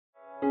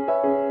Hey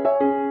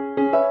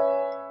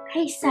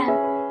Sam,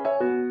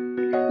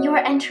 you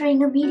are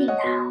entering a meeting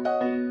now.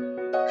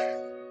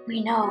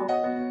 We know,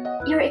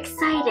 you're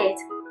excited,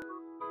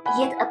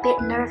 yet a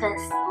bit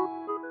nervous.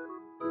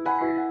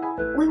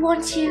 We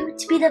want you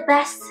to be the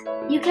best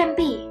you can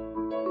be.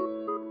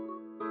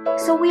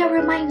 So we are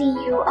reminding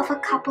you of a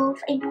couple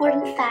of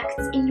important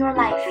facts in your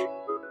life.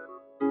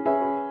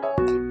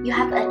 You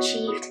have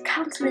achieved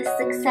countless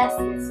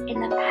successes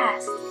in the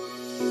past.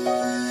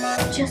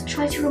 Just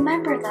try to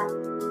remember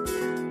them.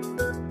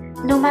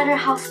 No matter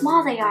how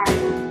small they are.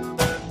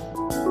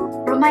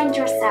 Remind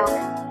yourself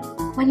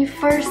when you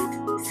first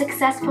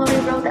successfully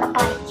rode a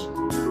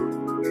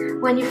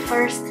bike, when you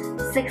first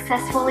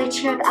successfully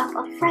cheered up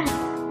a friend,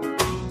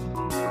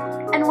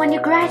 and when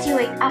you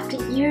graduate after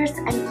years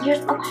and years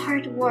of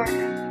hard work,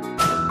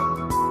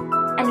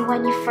 and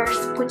when you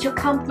first put your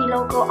company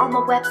logo on the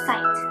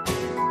website.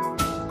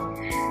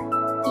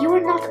 You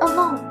are not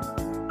alone.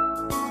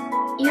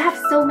 You have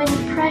so many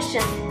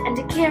precious and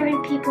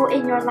caring people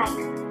in your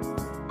life.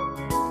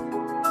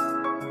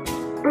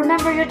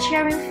 Remember your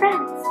cheering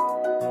friends,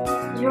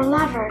 your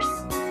lovers,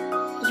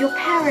 your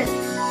parents,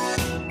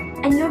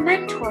 and your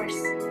mentors.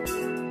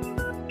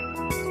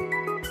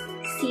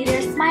 See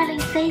their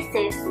smiling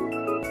faces,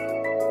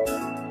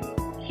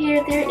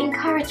 hear their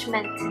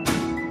encouragement,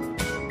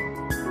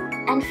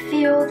 and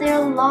feel their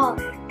love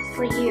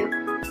for you.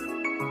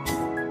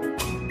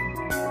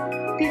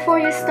 Before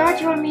you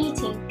start your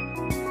meeting,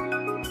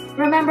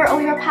 remember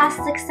all your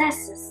past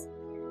successes,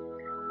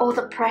 all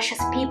the precious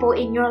people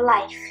in your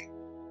life.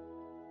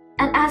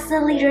 And as the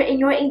leader in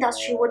your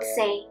industry would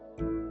say,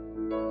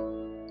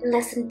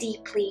 listen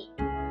deeply,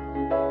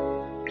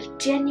 be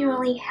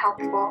genuinely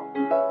helpful,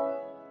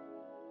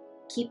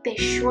 keep it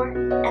short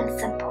and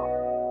simple.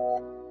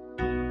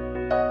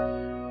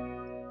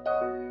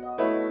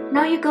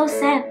 Now you go,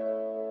 Sam.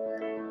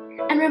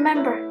 And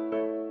remember,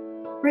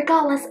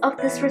 regardless of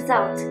this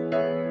result,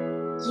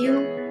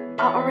 you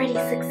are already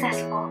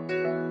successful.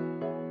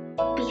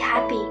 Be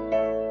happy.